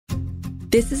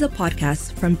This is a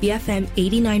podcast from BFM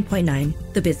 89.9,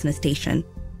 the business station.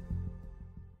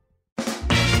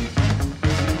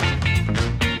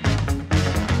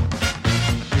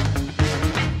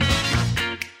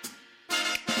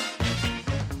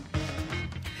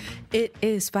 It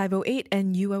is 5:08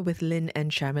 and you are with Lynn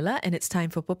and Sharmila, and it's time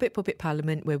for Popek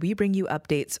Parlimen, where we bring you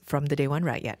updates from the Day One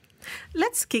Rakyat.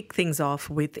 Let's kick things off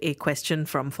with a question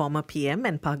from former PM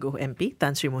and Pagoh MP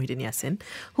Tan Sri Muhyiddin Yassin,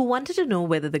 who wanted to know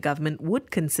whether the government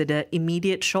would consider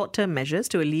immediate short-term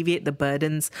measures to alleviate the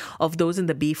burdens of those in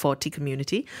the B40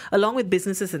 community, along with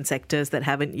businesses and sectors that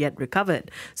haven't yet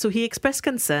recovered. So he expressed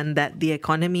concern that the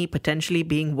economy potentially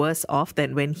being worse off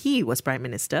than when he was Prime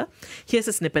Minister.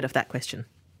 Here's a snippet of that question.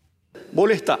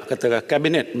 Boleh tak kata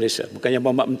Kabinet Malaysia, bukannya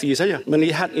Bapak Menteri saja,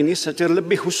 melihat ini secara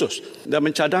lebih khusus dan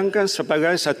mencadangkan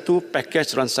sebagai satu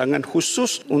pakej rancangan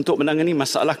khusus untuk menangani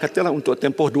masalah katalah untuk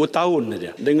tempoh 2 tahun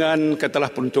saja dengan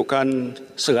katalah peruntukan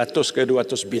 100 ke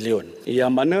 200 bilion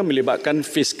yang mana melibatkan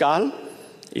fiskal,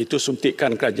 itu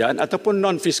suntikan kerajaan, ataupun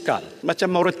non-fiskal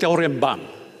macam moratorium bank,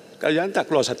 kerajaan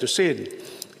tak keluar 1 sen,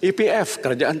 EPF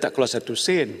kerajaan tak keluar 1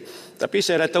 sen. Tapi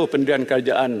saya dah tahu pendirian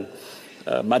kerajaan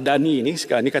Madani ini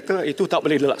sekarang ni kata itu tak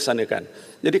boleh dilaksanakan.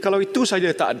 Jadi kalau itu saja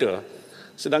tak ada,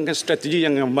 sedangkan strategi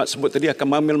yang Mak sebut tadi akan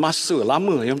mengambil masa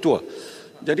lama yang tua.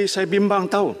 Jadi saya bimbang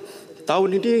tahun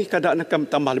ini keadaan akan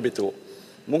tambah lebih teruk.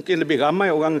 Mungkin lebih ramai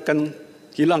orang akan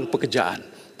hilang pekerjaan.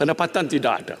 Pendapatan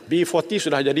tidak ada. B40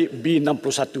 sudah jadi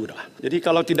B61 dah. Jadi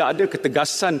kalau tidak ada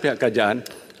ketegasan pihak kerajaan,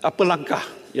 apa langkah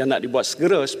yang nak dibuat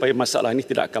segera supaya masalah ini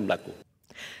tidak akan berlaku?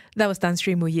 That was Tan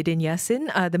Sri Muhyiddin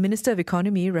Yassin. The Minister of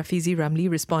Economy, Rafizi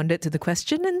Ramli, responded to the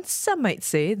question, and some might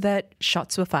say that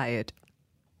shots were fired.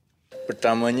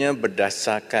 Pertamanya,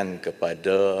 berdasarkan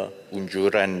kepada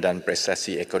unjuran dan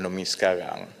prestasi ekonomi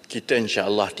sekarang, kita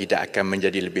insya-Allah tidak akan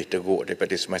menjadi lebih teruk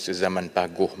daripada semasa zaman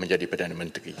Pagoh menjadi Perdana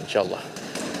Menteri, insya-Allah.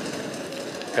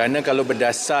 Kerana kalau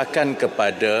berdasarkan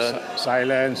kepada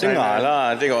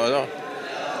dengarlah, tengoklah.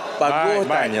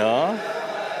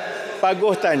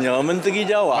 Pagoh tanya, Menteri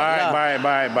jawab lah.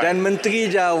 Baik. Dan Menteri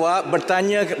jawab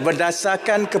bertanya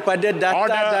berdasarkan kepada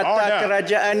data-data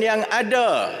kerajaan yang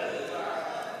ada.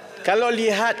 Kalau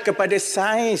lihat kepada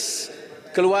saiz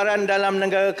keluaran dalam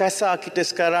negara kasar kita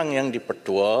sekarang yang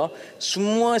dipertua,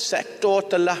 semua sektor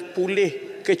telah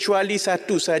pulih kecuali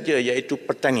satu saja, iaitu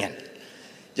pertanian.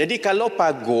 Jadi kalau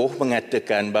Pagoh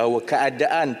mengatakan bahawa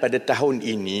keadaan pada tahun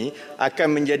ini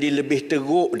akan menjadi lebih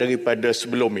teruk daripada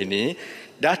sebelum ini,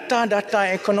 data-data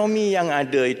ekonomi yang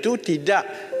ada itu tidak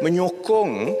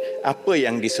menyokong apa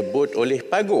yang disebut oleh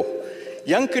Pagoh.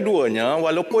 Yang keduanya,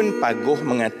 walaupun Pagoh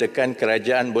mengatakan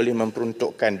kerajaan boleh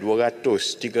memperuntukkan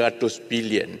 200-300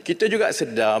 bilion, kita juga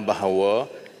sedar bahawa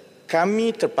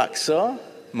kami terpaksa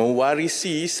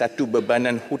mewarisi satu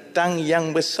bebanan hutang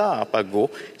yang besar, Pagoh.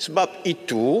 Sebab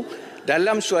itu,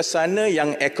 dalam suasana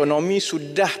yang ekonomi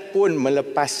sudah pun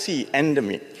melepasi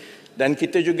endemik, dan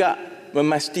kita juga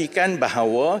memastikan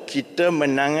bahawa kita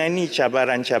menangani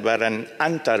cabaran-cabaran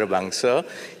antarabangsa,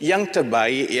 yang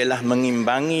terbaik ialah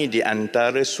mengimbangi di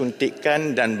antara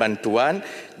suntikan dan bantuan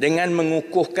dengan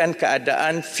mengukuhkan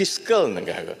keadaan fiskal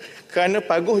negara. Kerana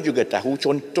Pagoh juga tahu,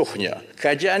 contohnya,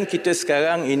 kerajaan kita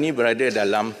sekarang ini berada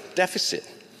dalam defisit.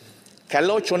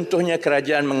 Kalau contohnya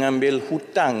kerajaan mengambil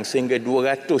hutang sehingga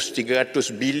 200-300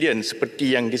 bilion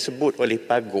seperti yang disebut oleh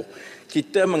Pagoh,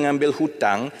 kita mengambil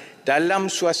hutang dalam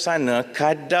suasana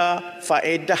kadar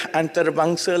faedah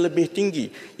antarabangsa lebih tinggi.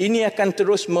 Ini akan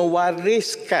terus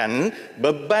mewariskan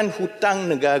beban hutang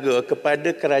negara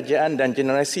kepada kerajaan dan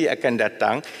generasi akan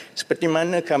datang, seperti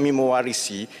mana kami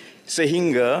mewarisi,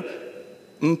 sehingga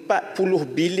 40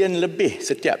 bilion lebih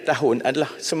setiap tahun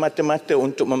adalah semata-mata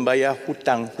untuk membayar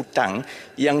hutang-hutang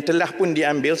yang telah pun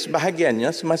diambil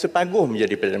sebahagiannya semasa Pagoh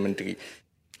menjadi Perdana Menteri.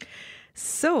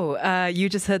 So,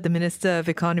 you just heard the Minister of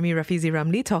Economy, Rafizi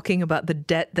Ramli, talking about the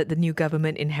debt that the new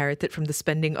government inherited from the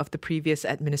spending of the previous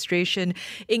administration.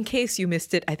 In case you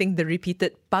missed it, I think the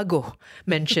repeated Pagoh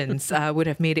mentions would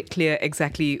have made it clear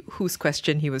exactly whose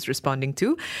question he was responding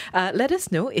to. Let us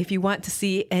know if you want to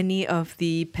see any of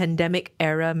the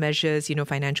pandemic-era measures,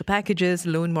 financial packages,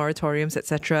 loan moratoriums,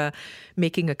 etc.,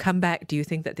 making a comeback. Do you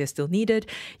think that they're still needed?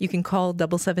 You can call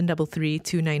 7733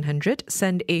 2900,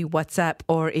 send a WhatsApp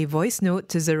or a voice note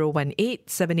to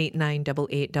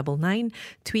 018-789-8899,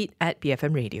 tweet at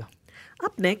BFM Radio.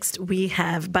 Up next, we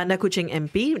have Bandar Kuching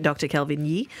MP, Dr. Kelvin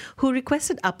Yee, who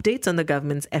requested updates on the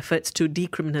government's efforts to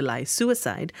decriminalise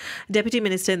suicide. Deputy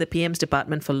Minister in the PM's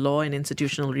Department for Law and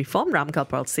Institutional Reform,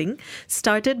 Ramkalpal Singh,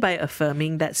 started by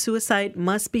affirming that suicide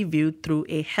must be viewed through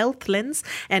a health lens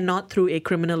and not through a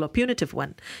criminal or punitive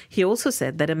one. He also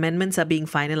said that amendments are being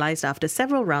finalised after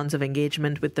several rounds of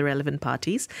engagement with the relevant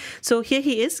parties. So here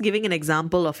he is giving an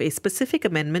example of a specific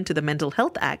amendment to the Mental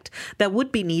Health Act that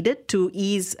would be needed to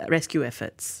ease rescue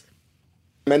efforts.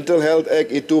 Mental Health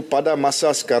Act itu pada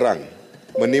masa sekarang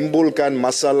menimbulkan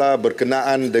masalah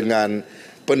berkenaan dengan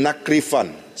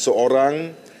penakrifan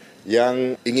seorang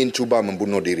yang ingin cuba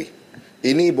membunuh diri.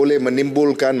 Ini boleh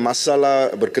menimbulkan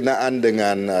masalah berkenaan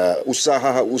dengan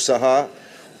usaha-usaha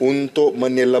untuk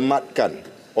menyelamatkan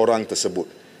orang tersebut.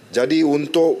 Jadi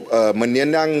untuk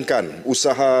menyenangkan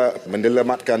usaha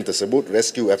menyelamatkan tersebut,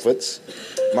 rescue efforts,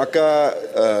 maka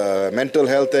Mental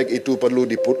Health Act itu perlu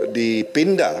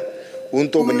dipindah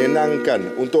untuk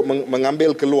menyenangkan, untuk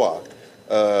mengambil keluar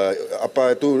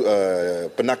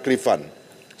penakrifan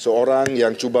seorang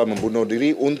yang cuba membunuh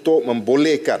diri untuk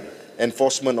membolehkan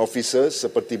enforcement officers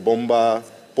seperti bomba,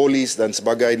 polis dan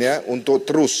sebagainya untuk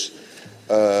terus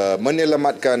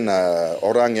menyelamatkan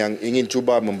orang yang ingin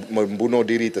cuba membunuh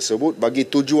diri tersebut bagi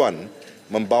tujuan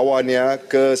membawanya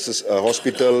ke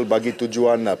hospital bagi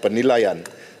tujuan penilaian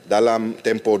dalam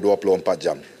tempoh 24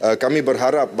 jam. Kami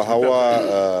berharap bahawa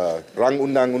rang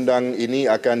undang-undang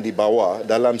ini akan dibawa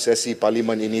dalam sesi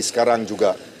Parlimen ini sekarang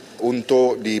juga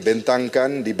untuk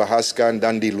dibentangkan, dibahaskan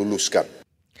dan diluluskan.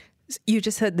 You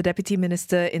just heard the Deputy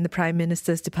Minister in the Prime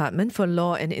Minister's Department for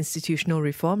Law and Institutional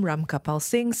Reform, Ramkalpal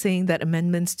Singh, saying that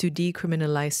amendments to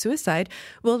decriminalise suicide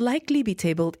will likely be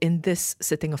tabled in this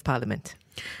sitting of Parliament.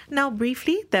 Now,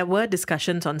 briefly, there were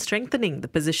discussions on strengthening the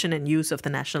position and use of the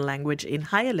national language in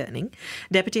higher learning.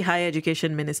 Deputy Higher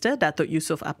Education Minister Datuk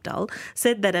Yusof Abdal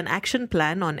said that an action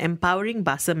plan on empowering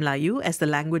Bahasa Melayu as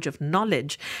the language of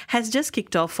knowledge has just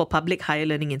kicked off for public higher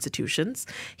learning institutions.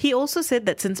 He also said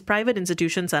that since private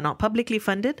institutions are not publicly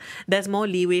funded, there's more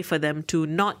leeway for them to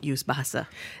not use Bahasa.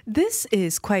 This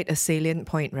is quite a salient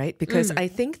point, right? Because I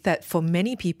think that for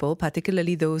many people,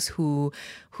 particularly those who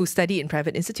study in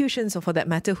private institutions, or for that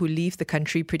matter, who leave the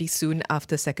country pretty soon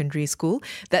after secondary school,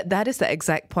 that is the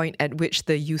exact point at which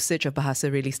the usage of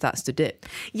Bahasa really starts to dip.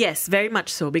 Yes, very much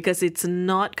so, because it's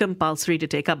not compulsory to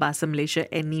take up Bahasa Malaysia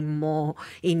anymore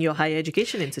in your higher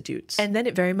education institutes. And then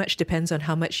it very much depends on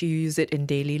how much you use it in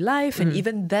daily life. And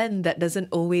even then, that doesn't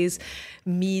always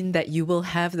mean that you will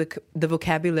have the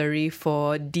vocabulary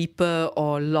for deeper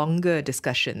or longer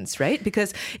discussions, right?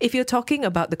 Because if you're talking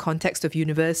about the context of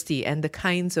university and the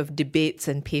kinds of debates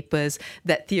and papers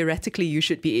that theoretically you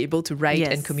should be able to write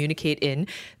and communicate in,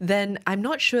 then I'm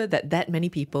not sure that many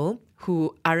people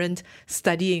who aren't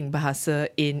studying Bahasa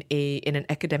in an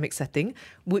academic setting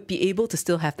would be able to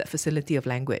still have that facility of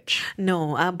language.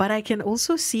 No, but I can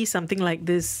also see something like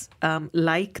this,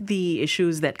 like the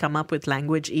issues that come up with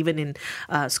language even in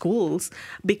schools,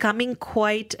 becoming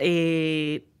quite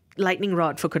a lightning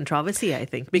rod for controversy, I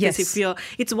think. Because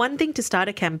it's one thing to start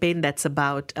a campaign that's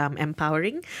about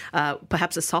empowering,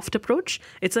 perhaps a soft approach.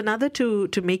 It's another to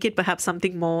make it perhaps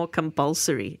something more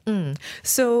compulsory.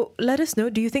 So let us know,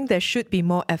 do you think there should be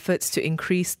more efforts to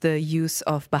increase the use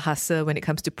of Bahasa when it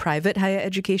comes to private higher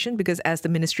education? Because as the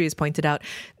ministry has pointed out,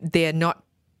 they are not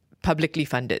publicly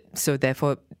funded. So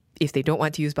therefore, if they don't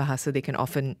want to use Bahasa, they can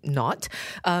often not.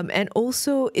 And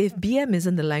also, if BM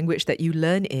isn't the language that you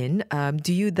learn in,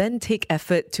 do you then take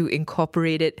effort to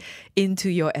incorporate it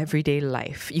into your everyday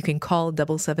life? You can call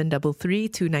 7733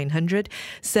 2900,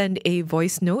 send a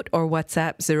voice note or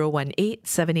WhatsApp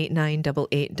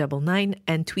 018-789-8899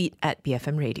 and tweet at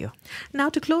BFM Radio. Now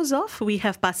to close off, we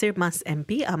have Pasir Mas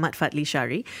MP Ahmad Fadli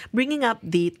Shari bringing up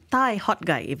the Thai Hot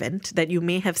Guy event that you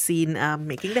may have seen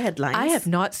making the headlines. I have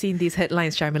not seen these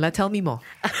headlines, Sharmila. Tell me more.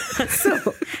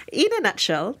 So, in a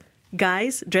nutshell,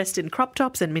 guys dressed in crop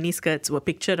tops and miniskirts were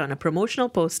pictured on a promotional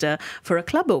poster for a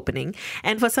club opening.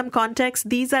 And for some context,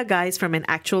 these are guys from an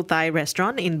actual Thai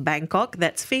restaurant in Bangkok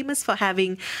that's famous for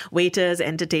having waiters,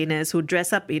 entertainers who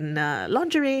dress up in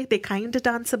lingerie. They kind of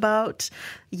dance about.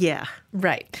 Yeah.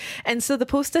 Right. And so the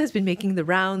poster has been making the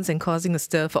rounds and causing a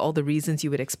stir for all the reasons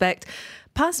you would expect.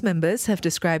 Past members have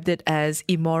described it as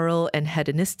immoral and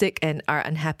hedonistic and are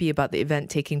unhappy about the event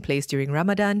taking place during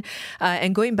Ramadan.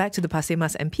 And going back to the Pasir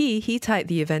Mas MP, he tied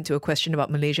the event to a question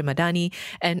about Malaysia Madani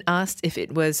and asked if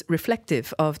it was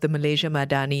reflective of the Malaysia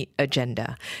Madani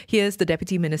agenda. Here's the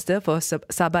Deputy Minister for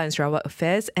Sabah and Sarawak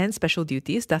Affairs and Special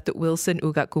Duties, Datuk Wilson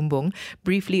Ugat Kumbong,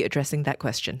 briefly addressing that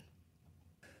question.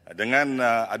 Dengan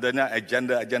adanya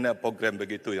agenda program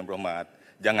begitu yang berhormat,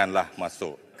 janganlah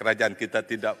masuk kerajaan kita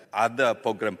tidak ada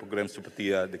program-program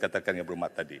seperti dikatakan yang berhormat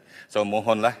tadi. So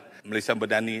mohonlah Malaysia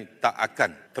Madani tak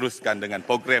akan teruskan dengan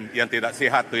program yang tidak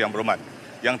sihat tu yang berhormat.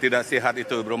 Yang tidak sihat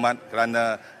itu berhormat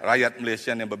kerana rakyat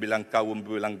Malaysia yang berbilang kaum,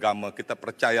 berbilang agama, kita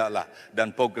percayalah dan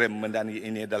program Madani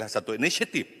ini adalah satu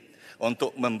inisiatif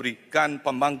untuk memberikan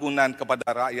pembangunan kepada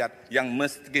rakyat yang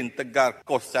miskin, tegar,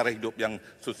 kos cara hidup yang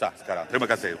susah sekarang. Terima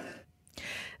kasih.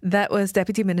 That was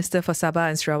Deputy Minister for Sabah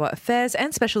and Sarawak Affairs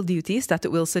and Special Duties, Datuk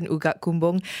Wilson Ugak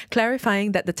Kumbong,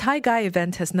 clarifying that the Thai Guy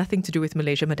event has nothing to do with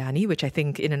Malaysia Madani, which I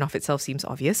think in and of itself seems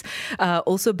obvious.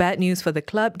 Also, bad news for the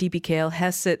club. DPKL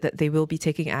has said that they will be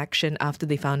taking action after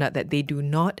they found out that they do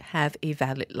not have a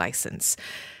valid license.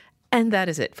 And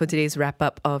that is it for today's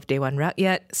wrap-up of Day One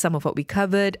Rakyat. Some of what we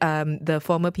covered, the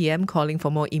former PM calling for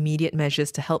more immediate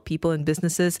measures to help people and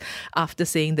businesses after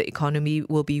saying the economy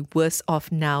will be worse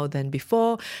off now than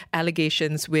before.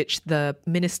 Allegations which the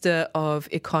Minister of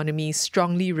Economy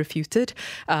strongly refuted,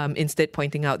 instead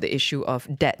pointing out the issue of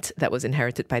debt that was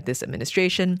inherited by this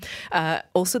administration.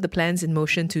 Also, the plans in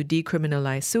motion to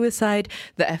decriminalise suicide,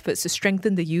 the efforts to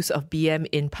strengthen the use of BM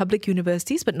in public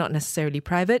universities, but not necessarily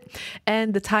private,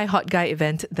 and the Thai Hot Guy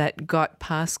event that got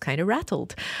past kind of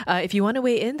rattled. If you want to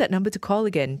weigh in, that number to call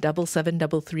again,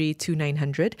 7733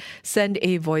 2900. Send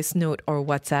a voice note or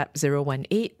WhatsApp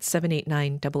 018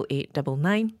 789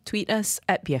 8899. Tweet us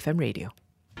at BFM Radio.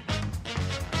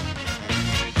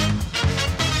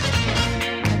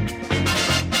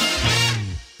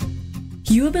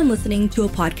 You have been listening to a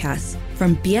podcast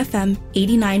from BFM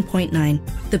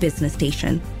 89.9, the business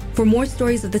station. For more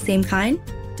stories of the same kind,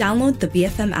 download the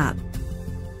BFM app.